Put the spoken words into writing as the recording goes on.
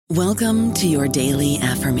Welcome to your daily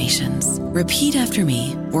affirmations. Repeat after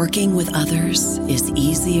me. Working with others is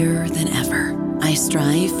easier than ever. I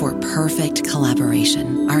strive for perfect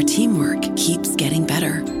collaboration. Our teamwork keeps getting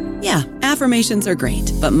better. Yeah, affirmations are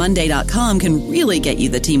great, but Monday.com can really get you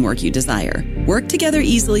the teamwork you desire. Work together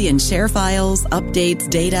easily and share files, updates,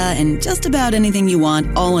 data, and just about anything you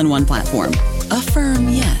want all in one platform. Affirm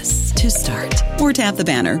yes to start, or tap the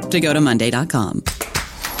banner to go to Monday.com.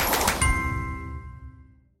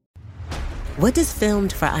 What does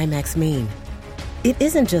filmed for IMAX mean? It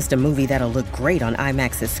isn't just a movie that'll look great on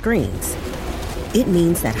IMAX's screens. It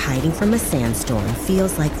means that hiding from a sandstorm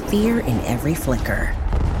feels like fear in every flicker.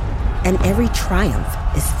 And every triumph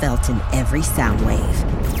is felt in every sound wave.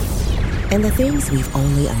 And the things we've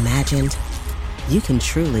only imagined, you can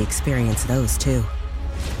truly experience those too.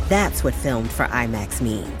 That's what filmed for IMAX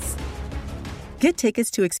means. Get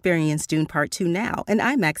tickets to experience Dune Part 2 now and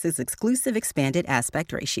IMAX's exclusive expanded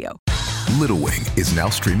aspect ratio. Little Wing is now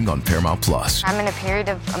streaming on Paramount+. I'm in a period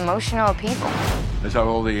of emotional upheaval. Is that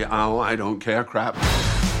all the I don't care crap?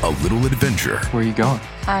 A little adventure. Where are you going?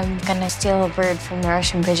 I'm gonna steal a bird from the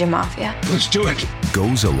Russian pigeon mafia. Let's do it.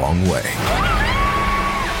 Goes a long way.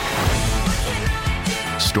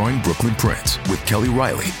 Starring Brooklyn Prince with Kelly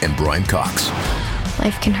Riley and Brian Cox.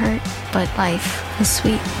 Life can hurt, but life is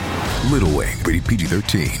sweet. Little Wing, rated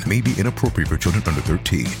PG-13, may be inappropriate for children under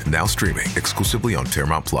 13. Now streaming exclusively on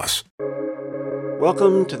Paramount+.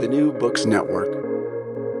 Welcome to the New Books Network.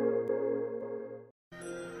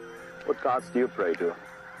 What gods do you pray to?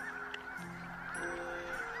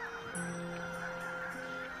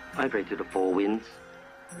 I pray to the four winds.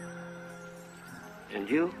 And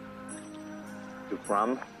you? To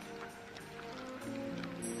Crum?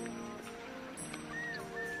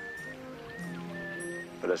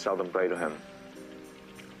 But I seldom pray to him.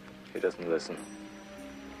 He doesn't listen.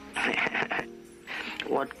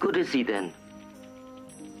 What good is he then?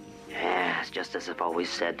 Yeah, it's just as I've always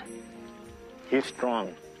said. He's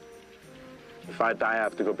strong. If I die, I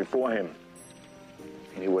have to go before him.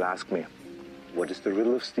 And he will ask me, what is the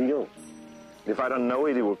riddle of steel? If I don't know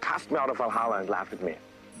it, he will cast me out of Valhalla and laugh at me.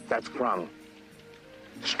 That's Crum.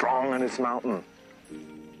 Strong on his mountain.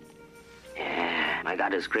 Yeah, my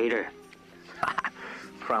God is greater.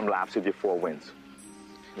 Crum laughs at your four winds.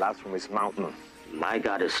 Laughs from his mountain. My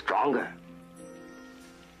God is stronger.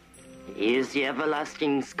 He is the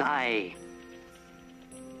everlasting sky.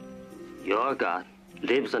 Your God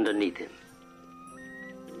lives underneath him.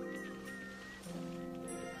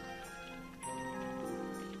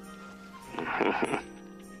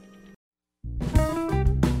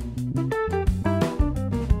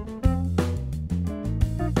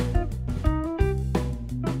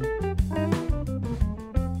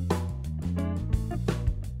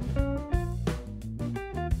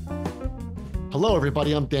 Hello,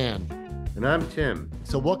 everybody. I'm Dan. And I'm Tim.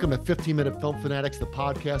 So welcome to 15-Minute Film Fanatics, the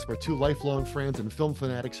podcast where two lifelong friends and film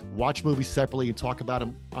fanatics watch movies separately and talk about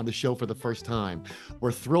them on the show for the first time.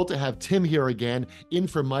 We're thrilled to have Tim here again, in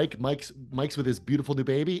for Mike. Mike's with his beautiful new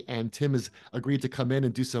baby, and Tim has agreed to come in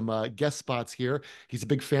and do some guest spots here. He's a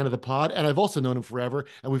big fan of the pod, and I've also known him forever,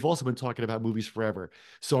 and we've also been talking about movies forever.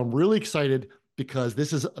 So I'm really excited because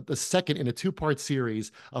this is the second in a two-part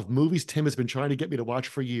series of movies Tim has been trying to get me to watch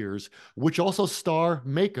for years, which also star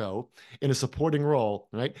Mako in a supporting role,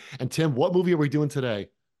 right? And Tim, what movie are we doing today?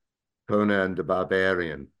 Conan the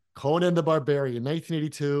Barbarian. Conan the Barbarian,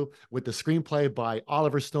 1982, with the screenplay by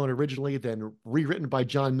Oliver Stone originally, then rewritten by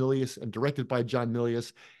John Milius and directed by John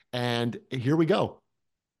Milius. And here we go.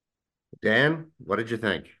 Dan, what did you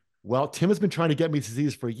think? Well, Tim has been trying to get me to see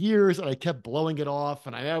this for years, and I kept blowing it off,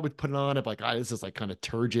 and I would put it on. I'm like, this is like kind of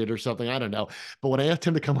turgid or something. I don't know. But when I asked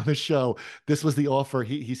him to come on the show, this was the offer.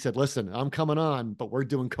 He said, listen, I'm coming on, but we're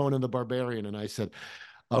doing Conan the Barbarian. And I said,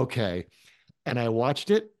 okay. And I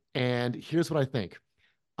watched it, and here's what I think.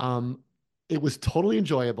 It was totally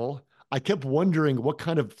enjoyable. I kept wondering what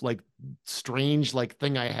kind of like strange like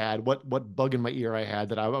thing I had, what bug in my ear I had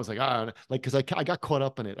that I was like, because I got caught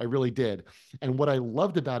up in it. I really did. And what I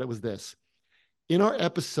loved about it was this. In our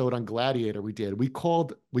episode on Gladiator, we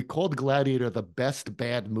called Gladiator the best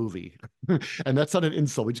bad movie. And that's not an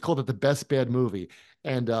insult. We just called it the best bad movie.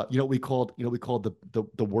 And we called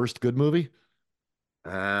the worst good movie.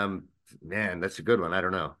 Man, that's a good one. I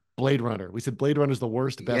don't know. Blade Runner. We said Blade Runner is the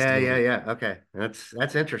worst, best movie. Yeah. Okay.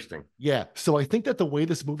 That's interesting. Yeah. So I think that the way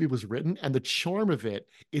this movie was written and the charm of it,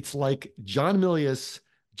 it's like John Milius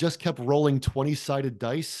just kept rolling 20-sided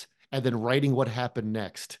dice and then writing what happened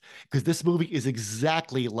next. Because this movie is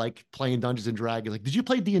exactly like playing Dungeons and Dragons. Like, did you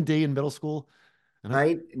play D&D in middle school? And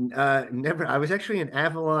I never. I was actually an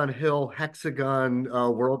Avalon Hill Hexagon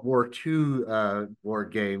World War II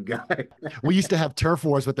board game guy. we used to have turf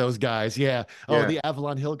wars with those guys. Yeah. Oh, Yeah, the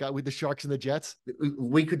Avalon Hill guy with the Sharks and the Jets.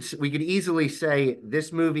 we could easily say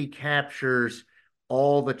this movie captures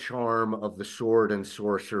all the charm of the sword and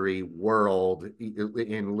sorcery world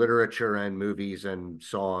in literature and movies and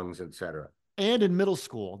songs, etc. And in middle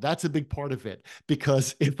school. That's a big part of it.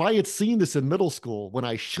 Because if I had seen this in middle school when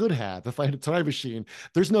I should have, if I had a time machine,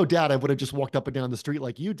 there's no doubt I would have just walked up and down the street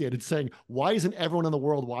like you did and saying, why isn't everyone in the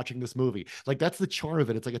world watching this movie? Like that's the charm of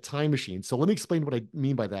it. It's like a time machine. So let me explain what I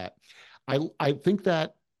mean by that. I think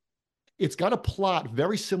that it's got a plot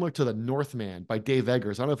very similar to The Northman by Dave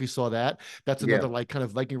Eggers. I don't know if you saw that. That's Yeah, another like kind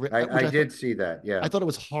of Viking, which I did see that. I Yeah. thought it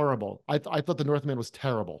was horrible. I thought The Northman was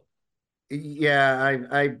terrible. Yeah,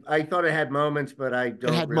 I thought it had moments, but I It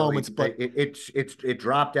don't had really. moments, but It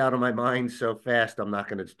dropped out of my mind so fast. I'm not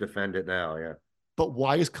going to defend it now. Yeah, but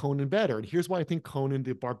why is Conan better? And here's why I think Conan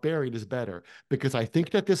the Barbarian is better. Because I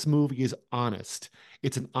think that this movie is honest.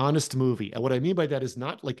 It's an honest movie. And what I mean by that is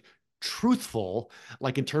not like truthful,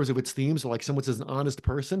 like in terms of its themes, or like someone says an honest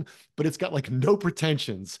person, but it's got like no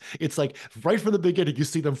pretensions. It's like right from the beginning, you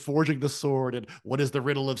see them forging the sword and what is the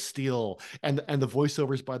riddle of steel and the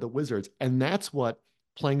voiceovers by the wizards. And that's what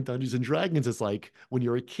playing Dungeons and Dragons is like when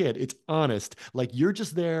you're a kid. It's honest. Like you're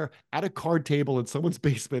just there at a card table in someone's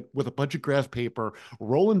basement with a bunch of graph paper,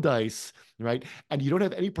 rolling dice, right? And you don't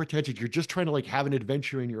have any pretension. You're just trying to like have an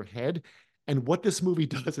adventure in your head. And what this movie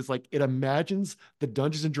does is like it imagines the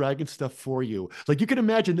Dungeons and Dragons stuff for you. Like you can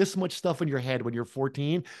imagine this much stuff in your head when you're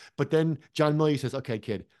 14, but then John Milius says, "Okay,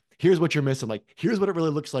 kid, here's what you're missing. Like here's what it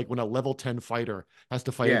really looks like when a level 10 fighter has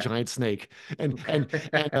to fight a yeah, giant snake.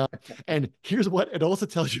 And here's what it also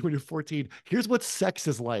tells you when you're 14. Here's what sex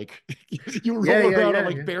is like. You yeah, roll yeah, around on yeah,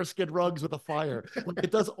 like yeah. bearskin rugs with a fire. Like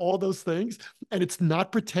it does all those things, and it's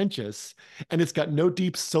not pretentious, and it's got no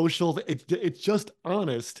deep social. It's just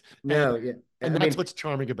honest, No, yeah. and I that's mean, what's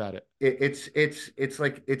charming about it. it's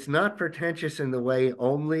like it's not pretentious in the way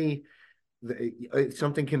only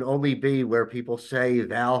something can only be where people say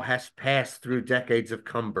thou hast passed through decades of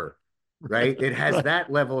cumber, right? It has Right,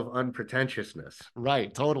 that level of unpretentiousness.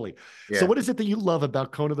 right, totally. So, Yeah. what is it that you love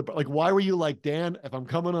about Conan the like? Why were you like Dan? If I'm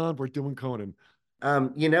coming on, we're doing Conan.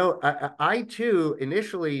 I too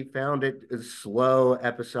initially found it slow,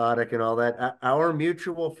 episodic, and all that. Our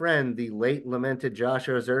mutual friend, the late lamented Josh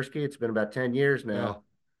Ozersky, it's been about 10 years Yeah, now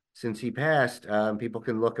since he passed. People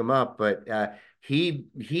can look him up, but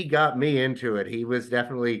he got me into it. He was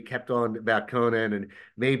definitely kept on about Conan and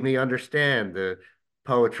made me understand the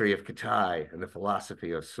poetry of Katai and the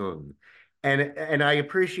philosophy of Sun. And I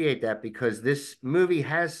appreciate that because this movie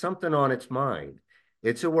has something on its mind.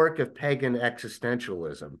 It's a work of pagan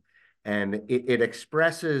existentialism, and it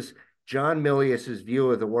expresses John Milius's view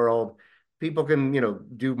of the world. People can,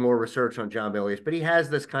 do more research on John Milius, but he has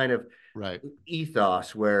this kind of right.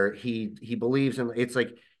 ethos where he believes in. It's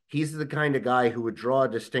like he's the kind of guy who would draw a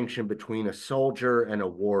distinction between a soldier and a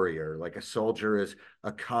warrior. Like a soldier is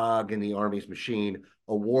a cog in the army's machine.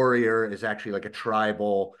 A warrior is actually like a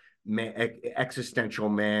tribal existential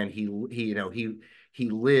man. He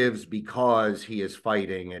lives because he is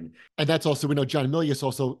fighting. And that's also, we know John Milius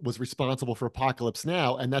also was responsible for Apocalypse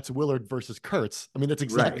Now, and that's Willard versus Kurtz. I mean, that's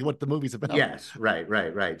exactly Right. what the movie's about. Yes,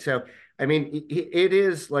 right. So, I mean, it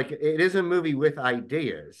is a movie with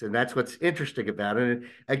ideas, and that's what's interesting about it. And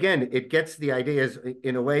again, it gets the ideas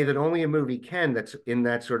in a way that only a movie can. That's in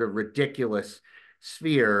that sort of ridiculous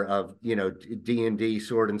sphere of D&D,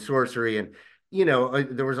 sword and sorcery, and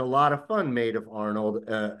there was a lot of fun made of Arnold,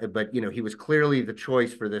 but he was clearly the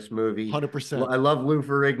choice for this movie. 100%. I love Lou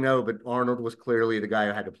Ferrigno, but Arnold was clearly the guy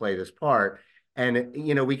who had to play this part. And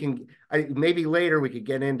we can maybe later we could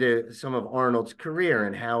get into some of Arnold's career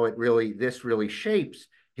and how this really shapes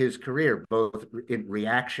his career, both in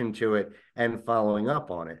reaction to it and following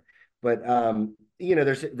up on it. But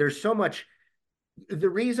there's so much. The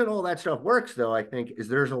reason all that stuff works, though, I think, is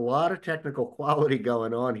there's a lot of technical quality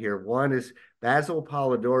going on here. One is Basil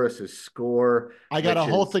Polidorus's score, I got a which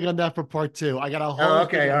whole is thing on that for part two. I got a oh, whole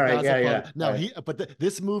thing okay, all on right, Basil yeah, yeah. Fawlty. No,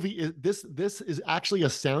 this movie is this is actually a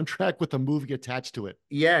soundtrack with a movie attached to it.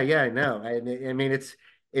 Yeah, no. I mean, it's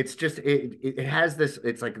just it has this.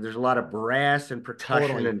 It's like there's a lot of brass and percussion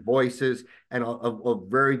Totally. and voices and a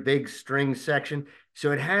very big string section.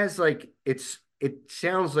 So it has like it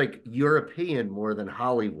sounds like European more than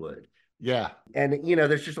Hollywood. Yeah. And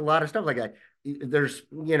there's just a lot of stuff like that. There's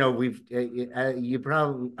we've you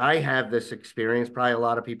probably I have this experience. Probably a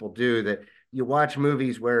lot of people do that. You watch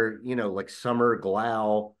movies where like Summer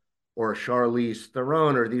Glau or Charlize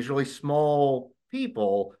Theron or these really small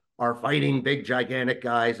people are fighting big gigantic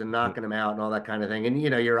guys and knocking them out and all that kind of thing. And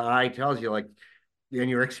your eye tells you, like, and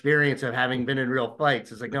your experience of having been in real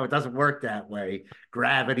fights, it's like, no, it doesn't work that way.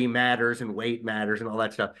 Gravity matters and weight matters and all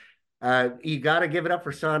that stuff. You got to give it up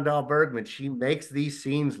for Sandahl Bergman. She makes these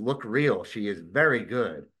scenes look real. She is very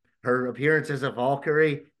good. Her appearance as a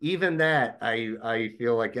Valkyrie, even that, I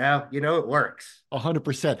feel like, yeah, it works.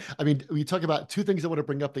 100%. I mean, we talk about two things I want to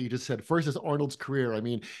bring up that you just said. First is Arnold's career. I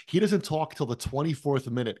mean, he doesn't talk till the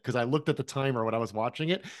 24th minute because I looked at the timer when I was watching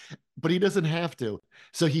it, but he doesn't have to.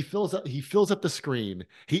 So he fills up the screen.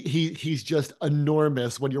 He's just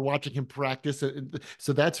enormous when you're watching him practice.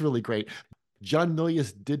 So that's really great. John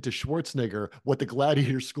Milius did to Schwarzenegger what the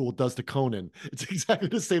Gladiator School does to Conan. It's exactly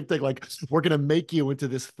the same thing. Like, we're going to make you into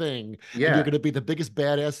this thing, and you're going to be the biggest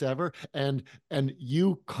badass ever. And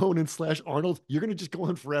you, Conan / Arnold, you're going to just go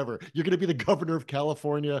on forever. You're going to be the governor of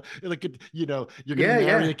California. Like, you're going to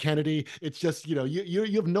marry a Kennedy. It's just,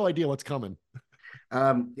 you have no idea what's coming.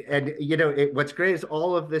 And what's great is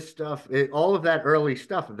all of this stuff, all of that early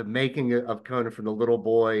stuff of the making of Conan from the little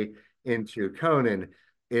boy into Conan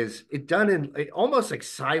is it done in almost like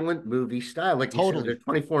silent movie style, like totally. You said,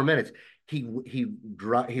 24 minutes. He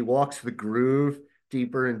walks the groove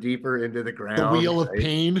deeper and deeper into the ground. The wheel of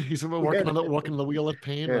pain. He's walking on the wheel of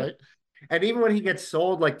pain, right? And even when he gets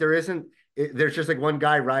sold, like there's just like one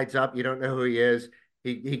guy rides up, you don't know who he is.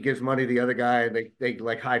 He gives money to the other guy, and they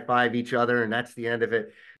like high five each other, and that's the end of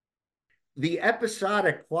it. The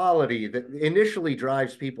episodic quality that initially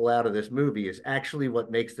drives people out of this movie is actually what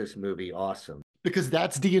makes this movie awesome. Because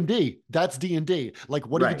that's D&D. That's D&D. Like,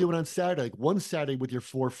 what are you doing on Saturday? Like, one Saturday with your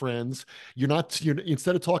 4 friends, you're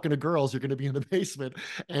instead of talking to girls, you're going to be in the basement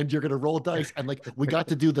and you're going to roll dice. And like, we got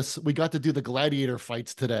to do the gladiator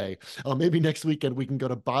fights today. Maybe next weekend we can go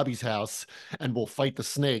to Bobby's house and we'll fight the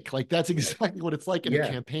snake. Like, that's exactly what it's like in a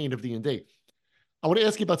campaign of D&D. I want to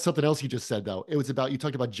ask you about something else you just said, though. It was about, you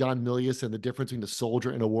talked about John Milius and the difference between the soldier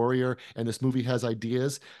and a warrior, and this movie has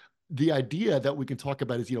ideas. The idea that we can talk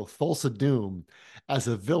about is, Thulsa Doom as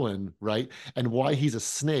a villain, right? And why he's a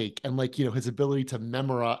snake, and like, his ability to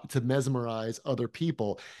mesmerize other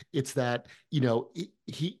people. It's that,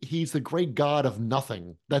 he's the great god of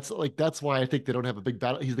nothing. That's why I think they don't have a big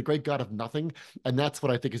battle. He's the great god of nothing. And that's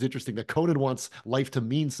what I think is interesting, that Conan wants life to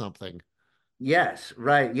mean something. Yes,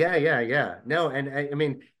 right. Yeah. No, and I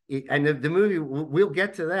mean, and the movie, we'll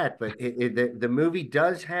get to that, but the movie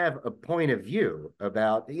does have a point of view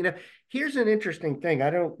about, here's an interesting thing.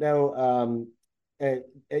 I don't know,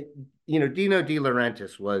 Dino De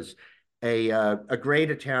Laurentiis was a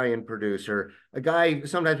great Italian producer, a guy,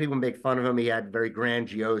 sometimes people make fun of him. He had very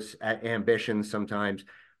grandiose ambitions sometimes,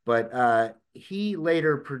 but he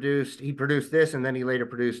produced this, and then he later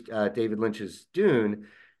produced David Lynch's Dune,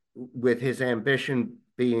 with his ambition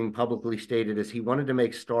being publicly stated as he wanted to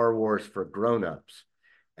make Star Wars for grown-ups.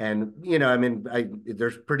 And,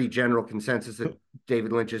 there's pretty general consensus that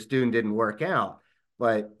David Lynch's Dune didn't work out.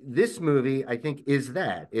 But this movie, I think, is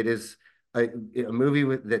that. It is a movie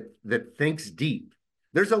that thinks deep.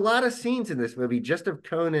 There's a lot of scenes in this movie just of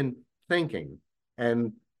Conan thinking.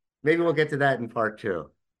 And maybe we'll get to that in part 2.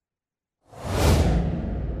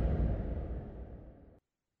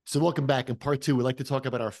 So welcome back. In part 2, we like to talk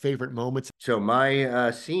about our favorite moments. So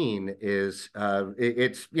my scene is,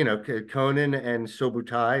 it's, Conan and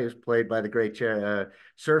Subutai, is played by the great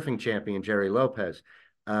surfing champion, Jerry Lopez,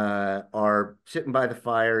 are sitting by the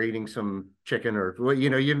fire eating some chicken or,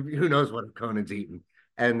 who knows what Conan's eating.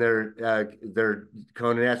 And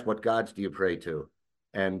Conan asks, what gods do you pray to?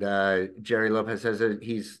 And Jerry Lopez says that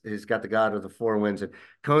he's got the god of the 4 winds. And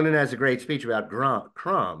Conan has a great speech about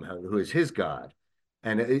Crom, who is his god.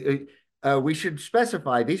 And we should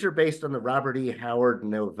specify, these are based on the Robert E. Howard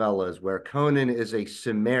novellas, where Conan is a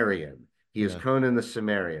Cimmerian. He is Conan the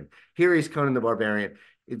Cimmerian. Here he's Conan the Barbarian.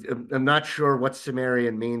 I'm not sure what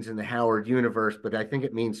Cimmerian means in the Howard universe, but I think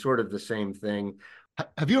it means sort of the same thing.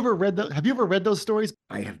 Have you ever read those stories?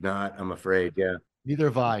 I have not, I'm afraid, yeah. Neither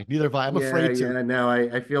have I. I'm afraid to. Yeah, no,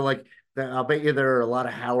 I feel like I'll bet you there are a lot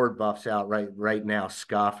of Howard buffs out right now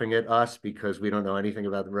scoffing at us because we don't know anything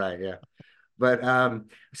about them. Right, yeah. But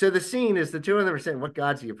so the scene is the two of them are saying, what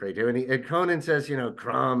gods do you pray to? And Conan says,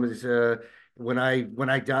 Crom is, when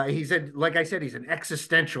I die, he said, like I said, he's an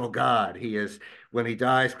existential god. He is, when he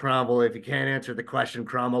dies, Crom will, if he can't answer the question,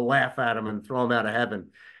 Crom will laugh at him and throw him out of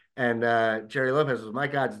heaven. And Jerry Lopez says, my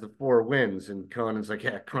god's the 4 winds. And Conan's like,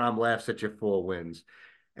 yeah, Crom laughs at your 4 winds.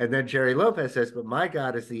 And then Jerry Lopez says, but my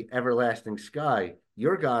god is the everlasting sky.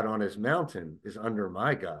 Your god on his mountain is under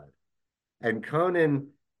my god. And Conan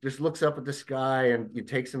just looks up at the sky and he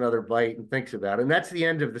takes another bite and thinks about it. And that's the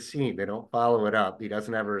end of the scene. They don't follow it up. He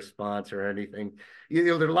doesn't have a response or anything.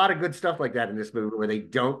 There's a lot of good stuff like that in this movie where they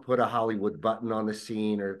don't put a Hollywood button on the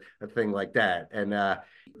scene or a thing like that. And,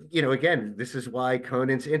 again, this is why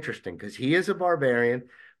Conan's interesting, because he is a barbarian,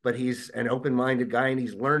 but he's an open-minded guy and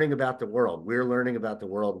he's learning about the world. We're learning about the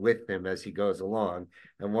world with him as he goes along.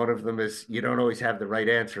 And one of them is you don't always have the right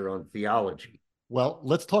answer on theology. Well,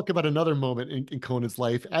 let's talk about another moment in Conan's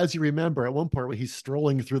life. As you remember, at one point when he's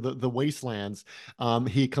strolling through the wastelands,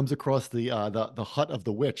 he comes across the hut of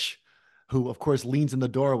the witch, who of course leans in the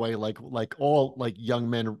doorway like all like young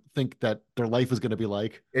men think that their life is going to be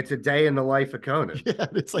like. It's a day in the life of Conan. Yeah,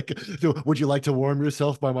 it's like, would you like to warm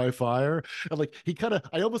yourself by my fire? And like he kind of,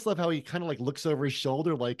 I almost love how he kind of like looks over his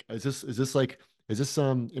shoulder, like, is this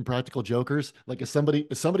some Impractical Jokers? Like, is somebody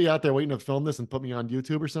out there waiting to film this and put me on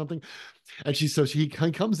YouTube or something? And she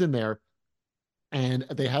comes in there and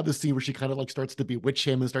they have this scene where she kind of like starts to bewitch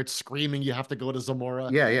him and starts screaming, "You have to go to Zamora."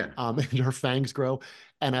 Yeah, yeah. And her fangs grow.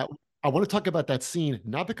 And I want to talk about that scene,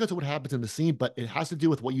 not because of what happens in the scene, but it has to do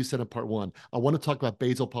with what you said in part one. I want to talk about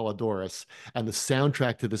Basil Polidorus and the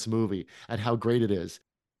soundtrack to this movie and how great it is.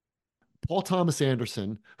 Paul Thomas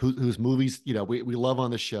Anderson, whose movies, we love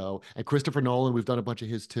on the show, and Christopher Nolan, we've done a bunch of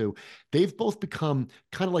his too. They've both become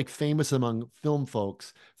kind of like famous among film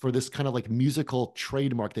folks for this kind of like musical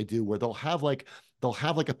trademark they do, where they'll have like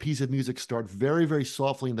a piece of music start very, very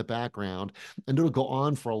softly in the background, and it'll go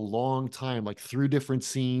on for a long time, like through different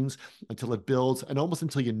scenes until it builds and almost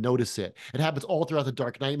until you notice it. It happens all throughout the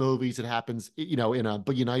Dark Knight movies. It happens, in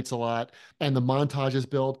Boogie Nights a lot, and the montages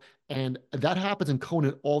build. And that happens in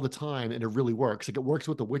Conan all the time, and it really works. Like it works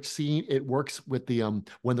with the witch scene. It works with the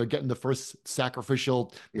when they're getting the first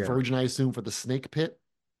sacrificial virgin, I assume, for the snake pit.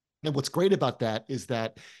 And what's great about that is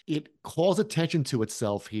that it calls attention to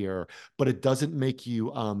itself here, but it doesn't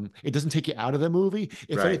it doesn't take you out of the movie.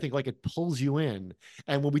 If anything, like it pulls you in.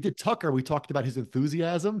 And when we did Tucker, we talked about his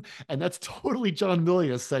enthusiasm, and that's totally John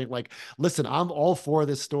Milius saying like, listen, I'm all for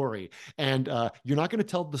this story. And you're not going to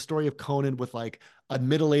tell the story of Conan with like a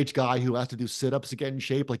middle-aged guy who has to do sit-ups to get in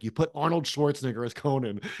shape. Like you put Arnold Schwarzenegger as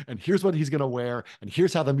Conan, and here's what he's going to wear, and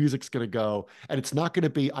here's how the music's going to go. And it's not going to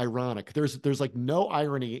be ironic. There's like no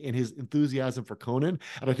irony in his enthusiasm for Conan.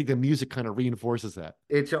 And I think the music kind of reinforces that.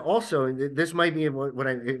 It's also, this might be what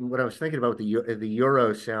I was thinking about the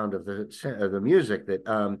Euro sound of the music,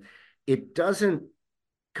 that it doesn't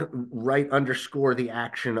underscore the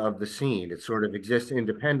action of the scene. It sort of exists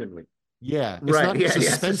independently. Yeah, it's right. not Yeah,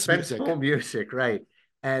 suspenseful music, right?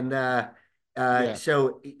 And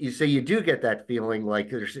so you do get that feeling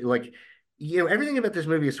like there's like everything about this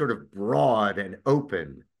movie is sort of broad and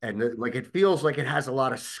open, and like it feels like it has a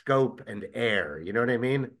lot of scope and air. You know what I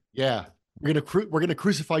mean? Yeah. We're gonna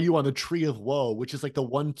crucify you on the tree of woe, which is like the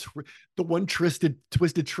one twisted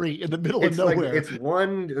tree in the middle of nowhere. Like, it's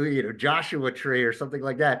one Joshua tree or something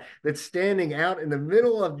like that that's standing out in the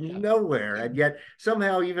middle of nowhere, and yet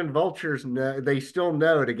somehow even vultures they still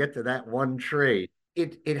know to get to that one tree.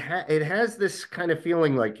 It has this kind of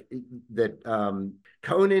feeling like that.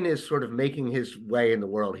 Conan is sort of making his way in the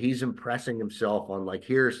world. He's impressing himself on like,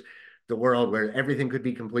 here's the world where everything could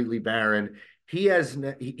be completely barren. He has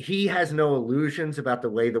no illusions about the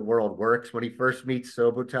way the world works. When he first meets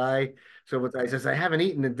Subotai says, "I haven't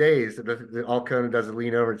eaten in days." And all Conan does is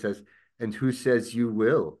lean over and says, "And who says you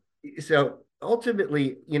will?" So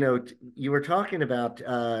ultimately, you were talking about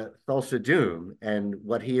Thulsa Doom and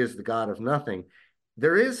what he is, the god of nothing.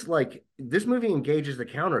 There is like, this movie engages the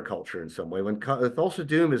counterculture in some way. When Thulsa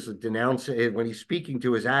Doom is denouncing, when he's speaking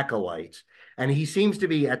to his acolytes, and he seems to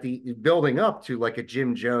be at the building up to like a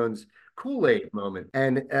Jim Jones Kool-Aid moment.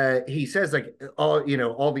 And he says like, all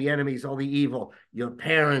the enemies, all the evil, your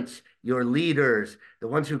parents, your leaders, the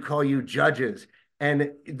ones who call you judges.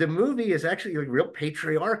 And the movie is actually like real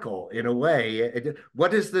patriarchal in a way.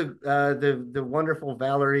 What is the wonderful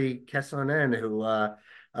Valerie Kessonen,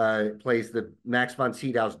 who plays the Max von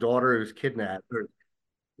Sydow's daughter who's kidnapped?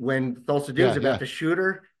 When Thulsa Doom's about to shoot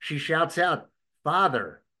her, she shouts out,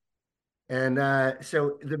 "Father." And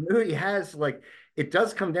so the movie has like, it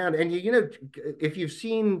does come down, and if you've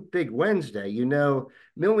seen Big Wednesday,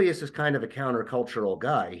 Milius is kind of a countercultural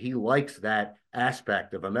guy. He likes that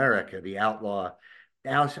aspect of America, the outlaw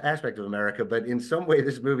aspect of America. But in some way,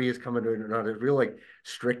 this movie is coming to a real like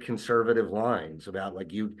strict conservative lines about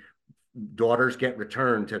like, daughters get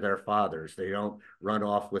returned to their fathers. They don't run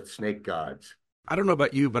off with snake gods. I don't know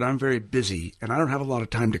about you, but I'm very busy and I don't have a lot of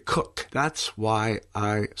time to cook. That's why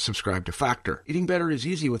I subscribe to Factor. Eating better is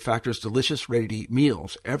easy with Factor's delicious, ready-to-eat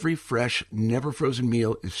meals. Every fresh, never frozen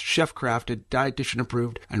meal is chef-crafted, dietitian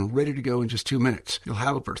approved, and ready to go in just 2 minutes. You'll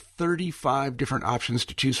have over 35 different options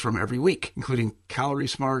to choose from every week, including Calorie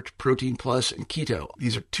Smart, Protein Plus, and Keto.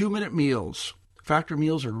 These are 2-minute meals. Factor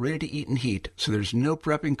meals are ready to eat and heat, so there's no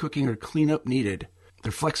prepping, cooking, or cleanup needed.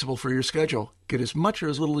 They're flexible for your schedule. Get as much or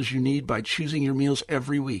as little as you need by choosing your meals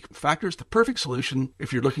every week. Factor is the perfect solution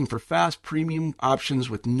if you're looking for fast, premium options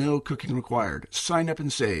with no cooking required. Sign up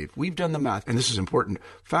and save. We've done the math, and this is important.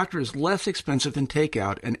 Factor is less expensive than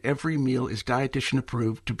takeout, and every meal is dietitian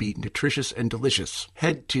approved to be nutritious and delicious.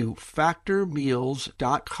 Head to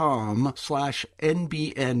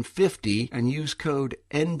factormeals.com/NBN50 and use code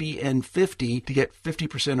NBN50 to get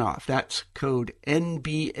 50% off. That's code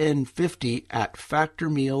NBN50 at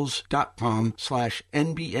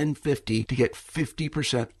factormeals.com/NBN50 to get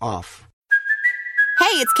 50% off. Hey,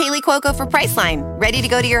 it's Kaylee Cuoco for Priceline. Ready to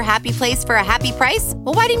go to your happy place for a happy price?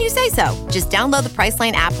 Well, why didn't you say so? Just download the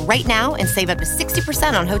Priceline app right now and save up to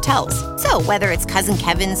 60% on hotels. So whether it's Cousin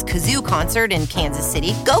Kevin's Kazoo Concert in Kansas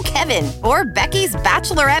City, go Kevin, or Becky's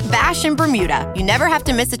Bachelorette Bash in Bermuda, you never have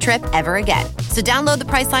to miss a trip ever again. So download the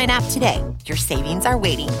Priceline app today. Your savings are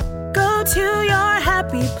waiting. Go to your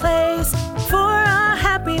happy place for a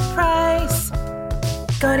happy price.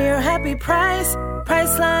 Go to your happy price,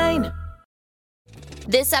 Priceline.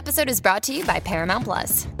 This episode is brought to you by Paramount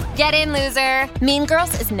Plus. Get in, loser! Mean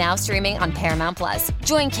Girls is now streaming on Paramount Plus.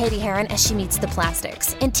 Join Katie Heron as she meets the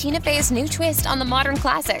plastics in Tina Fey's new twist on the modern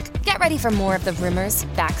classic. Get ready for more of the rumors,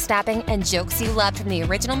 backstabbing, and jokes you loved from the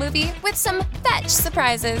original movie with some fetch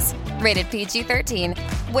surprises. Rated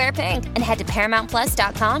PG-13. Wear pink and head to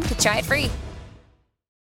ParamountPlus.com to try it free.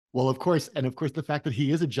 Well, of course, the fact that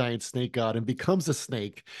he is a giant snake god and becomes a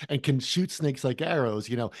snake and can shoot snakes like arrows,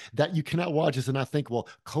 that you cannot watch this and not think, well,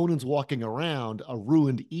 Conan's walking around a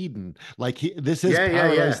ruined Eden. Like this is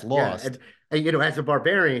Paradise Lost. And, as a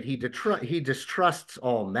barbarian, he distrusts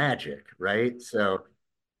all magic, right? So,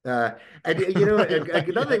 another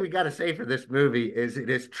thing we got to say for this movie is it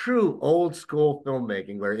is true old school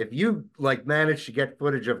filmmaking, where if you managed to get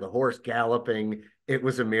footage of the horse galloping, it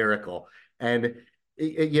was a miracle. And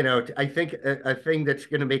I think a thing that's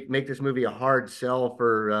going to make this movie a hard sell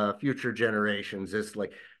for future generations is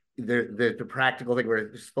the practical thing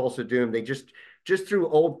where Thulsa Doom, they just through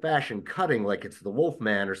old fashioned cutting, like it's the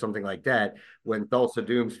Wolfman or something like that, when Thulsa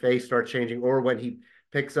Doom's face starts changing, or when he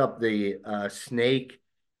picks up the snake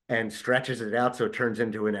and stretches it out so it turns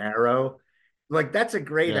into an arrow. That's a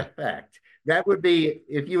great effect. That would be,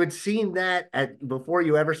 if you had seen that before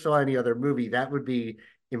you ever saw any other movie, that would be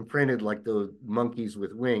imprinted like the monkeys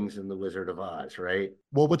with wings in The Wizard of Oz, right?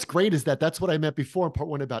 Well, what's great is that's what I meant before in part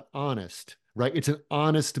one about honest, right? It's an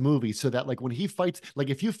honest movie, so that when he fights,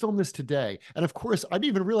 if you film this today, and of course I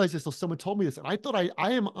didn't even realize this till someone told me this, and I thought I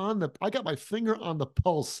got my finger on the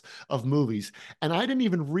pulse of movies, and I didn't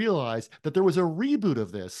even realize that there was a reboot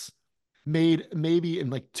of this made maybe in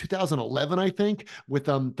 2011, I think, with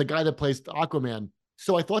the guy that plays Aquaman.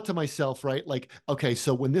 So I thought to myself, right, okay,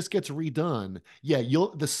 so when this gets redone,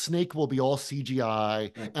 the snake will be all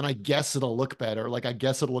CGI, and I guess it'll look better. I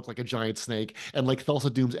guess it'll look like a giant snake, and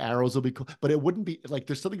Thulsa Doom's arrows will be cool. But it wouldn't be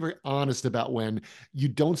there's something very honest about when you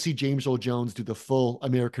don't see James Earl Jones do the full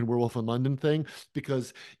American Werewolf in London thing,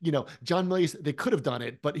 because John Milius, they could have done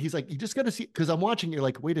it, but he's you just got to see, because I'm watching,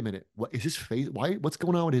 you're wait a minute, what is his face? What's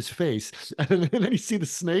going on with his face? And then you see the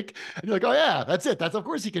snake, and you're oh yeah, that's it. That's, of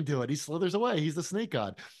course he can do it. He slithers away. He's the snake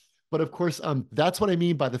god. But of course, that's what I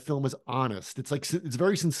mean by the film is honest. It's it's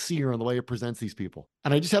very sincere on the way it presents these people.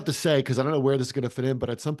 And I just have to say, because I don't know where this is going to fit in, but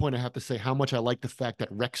at some point I have to say how much I like the fact that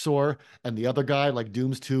Rexor and the other guy,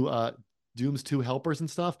 Doom's two helpers and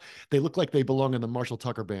stuff, they look like they belong in the Marshall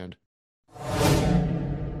Tucker Band.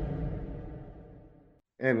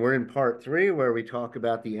 And we're in part 3, where we talk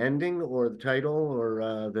about the ending or the title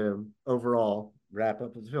or the overall wrap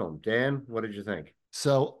up of the film. Dan, what did you think?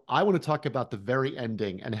 So I want to talk about the very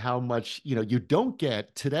ending and how much, you don't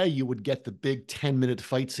get today. You would get the big 10-minute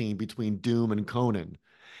fight scene between Doom and Conan.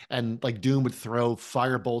 And Doom would throw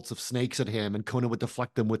fire bolts of snakes at him, and Conan would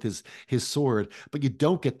deflect them with his sword. But you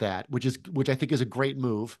don't get that, which I think is a great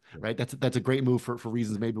move, right? That's a great move for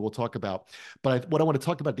reasons maybe we'll talk about. But what I want to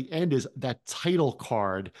talk about at the end is that title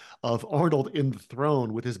card of Arnold in the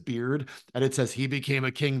throne with his beard, and it says he became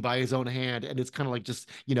a king by his own hand, and it's kind of just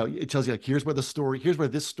it tells you here's where this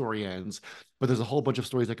story ends. But there's a whole bunch of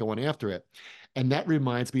stories that go on after it. And that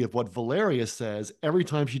reminds me of what Valeria says every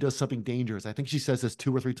time she does something dangerous. I think she says this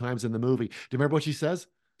 2 or 3 times in the movie. Do you remember what she says?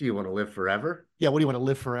 Do you want to live forever? Yeah, what do you want to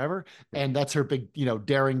live forever? And that's her big,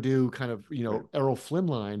 daring do kind of, Errol Flynn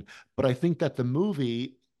line. But I think that the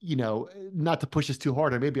movie, not to push this too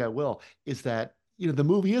hard, or maybe I will, is that, the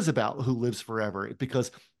movie is about who lives forever because,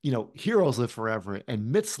 heroes live forever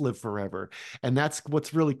and myths live forever. And that's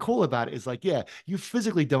what's really cool about it is like, yeah, you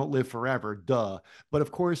physically don't live forever, duh. But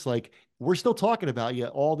of course, like, we're still talking about you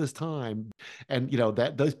all this time. And,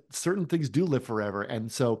 that those certain things do live forever.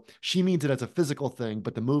 And so she means it as a physical thing,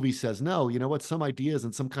 but the movie says, no, you know what? Some ideas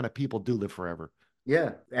and some kind of people do live forever.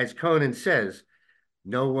 Yeah. As Conan says,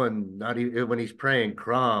 no one, not even when he's praying,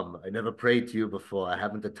 Crom, I never prayed to you before. I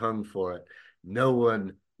haven't the tongue for it. No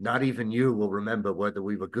one, not even you, will remember whether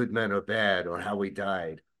we were good men or bad or how we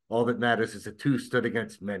died. All that matters is that two stood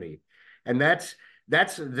against many. And that's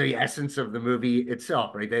the essence of the movie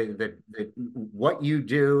itself, right? That what you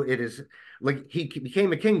do, it is like he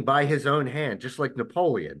became a king by his own hand, just like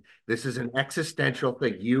Napoleon. This is an existential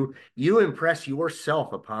thing. You impress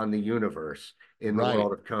yourself upon the universe in the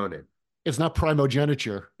world of Conan. It's not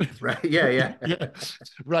primogeniture. Right. Yeah. Yeah.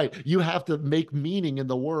 Right. You have to make meaning in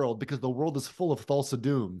the world because the world is full of Thulsa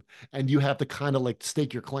Doom and you have to kind of like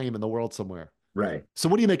stake your claim in the world somewhere. Right. So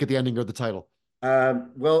what do you make at the ending of the title?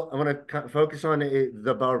 Well, I want to focus on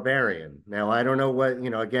the Barbarian. Now, I don't know what,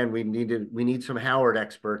 again, we need some Howard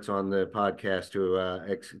experts on the podcast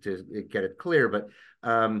to get it clear, but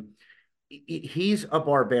he's a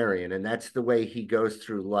barbarian, and that's the way he goes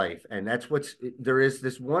through life. And there is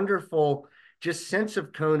this wonderful just sense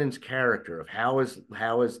of Conan's character, of how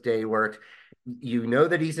his day works. You know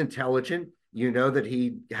that he's intelligent. You know that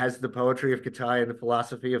he has the poetry of Kitai and the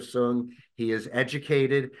philosophy of Sung. He is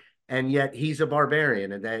educated, and yet he's a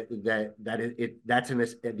barbarian, and that's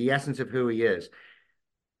the essence of who he is.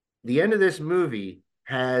 The end of this movie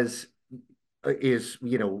is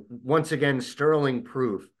once again sterling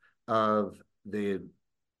proof of the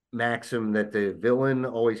maxim that the villain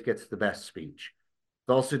always gets the best speech.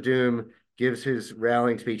 Thulsa Doom gives his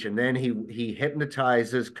rallying speech, and then he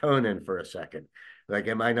hypnotizes Conan for a second. Like,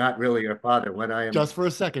 am I not really your father when I am just for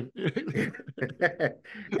a second?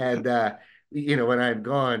 And when I'm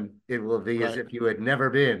gone, it will be as if you had never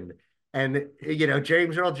been. And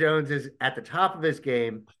James Earl Jones is at the top of his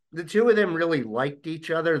game. The two of them really liked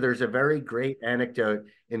each other. There's a very great anecdote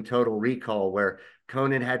in Total Recall where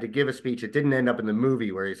Conan had to give a speech. It didn't end up in the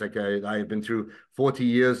movie where he's like, I've been through 40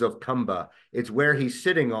 years of Kumba. It's where he's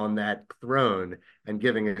sitting on that throne and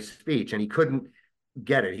giving a speech, and he couldn't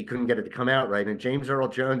get it. He couldn't get it to come out right. And James Earl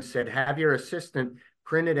Jones said, have your assistant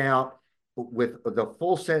print it out with the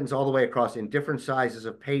full sentence all the way across in different sizes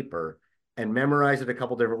of paper and memorize it a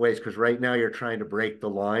couple different ways, because right now you're trying to break the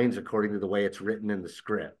lines according to the way it's written in the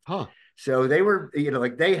script. Huh. So they were,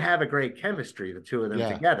 they have a great chemistry, the two of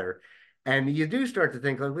them together. And you do start to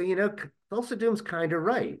think, like, well, Thulsa Doom's kind of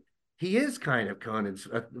right. He is kind of Conan's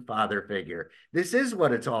father figure. This is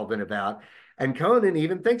what it's all been about. And Conan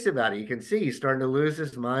even thinks about it. You can see he's starting to lose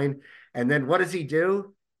his mind. And then what does he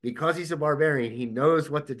do? Because he's a barbarian, he knows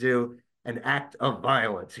what to do, an act of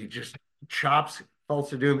violence. He just chops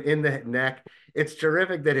Thulsa Doom in the neck. It's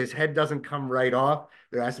terrific that his head doesn't come right off.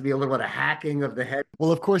 There has to be a little bit of hacking of the head.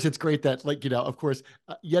 Well, of course, it's great that, of course,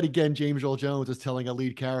 yet again, James Earl Jones is telling a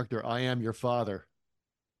lead character, I am your father.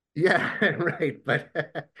 Yeah, right. But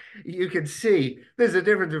you can see there's a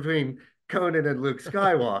difference between Conan and Luke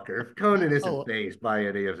Skywalker. Conan isn't fazed by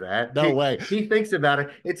any of that. No way. He thinks about it.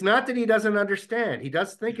 It's not that he doesn't understand. He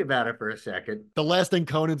does think about it for a second. The last thing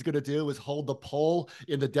Conan's going to do is hold the pole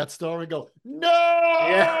in the Death Star and go, no!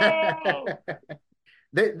 Yeah.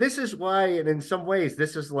 This is why, and in some ways,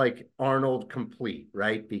 this is like Arnold complete,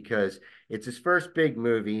 right? Because it's his first big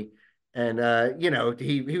movie. And,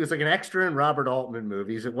 he was like an extra in Robert Altman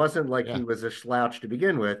movies. It wasn't like he was a slouch to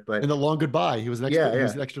begin with, but in The Long Goodbye, he was an extra. He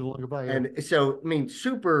was an extra in The Long Goodbye. Yeah. And so, I mean,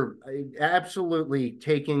 absolutely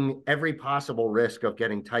taking every possible risk of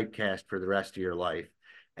getting typecast for the rest of your life.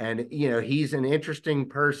 And, he's an interesting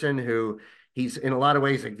person who he's in a lot of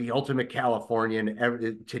ways like the ultimate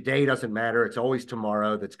Californian. Today doesn't matter. It's always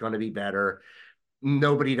tomorrow that's going to be better.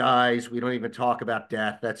 Nobody dies. We don't even talk about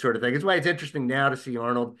death, that sort of thing. It's why it's interesting now to see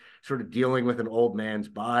Arnold sort of dealing with an old man's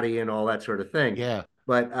body and all that sort of thing. Yeah.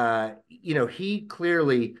 But, he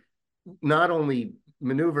clearly not only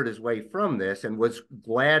maneuvered his way from this and was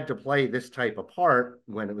glad to play this type of part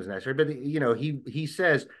when it was necessary, but, he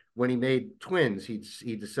says when he made Twins,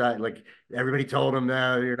 he decided, like, everybody told him,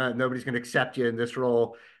 no, nobody's going to accept you in this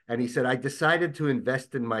role. And he said, I decided to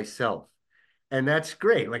invest in myself. And that's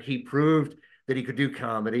great. Like, he proved that he could do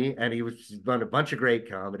comedy, and he was done a bunch of great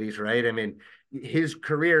comedies, right? I mean, his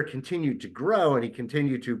career continued to grow, and he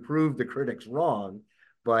continued to prove the critics wrong.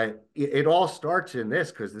 But it all starts in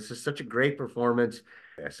this because this is such a great performance.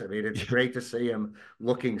 Yes, I mean, it's great to see him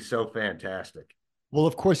looking so fantastic. Well,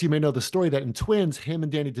 of course, you may know the story that in Twins, him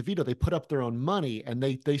and Danny DeVito, they put up their own money and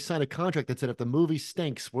they signed a contract that said if the movie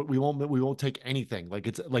stinks, we won't take anything. Like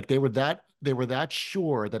it's like they were that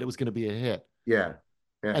sure that it was going to be a hit. Yeah.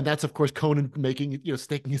 Yeah. And that's, of course, Conan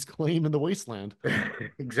staking his claim in the wasteland.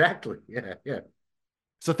 Exactly. Yeah. Yeah.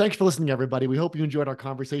 So thanks for listening, everybody. We hope you enjoyed our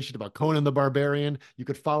conversation about Conan the Barbarian. You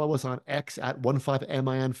could follow us on X at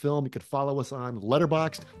 15MIN Film. You could follow us on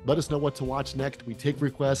Letterboxd. Let us know what to watch next. We take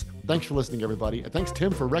requests. Thanks for listening, everybody. And thanks,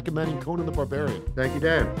 Tim, for recommending Conan the Barbarian. Thank you,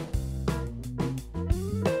 Dan.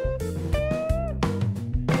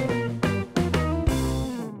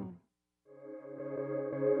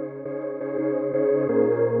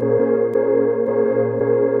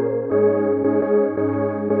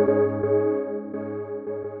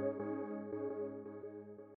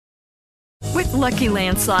 Lucky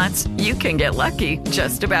Land Slots, you can get lucky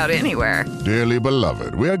just about anywhere. Dearly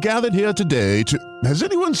beloved, we are gathered here today to... Has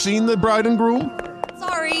anyone seen the bride and groom?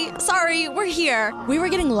 Sorry, we're here. We were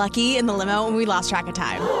getting lucky in the limo and we lost track of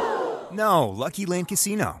time. No, Lucky Land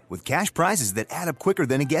Casino, with cash prizes that add up quicker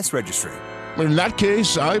than a guest registry. In that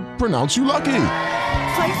case, I pronounce you lucky.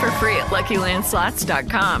 Play for free at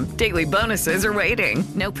LuckyLandSlots.com. Daily bonuses are waiting.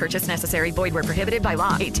 No purchase necessary. Void where prohibited by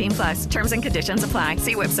law. 18+. Terms and conditions apply.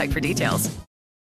 See website for details.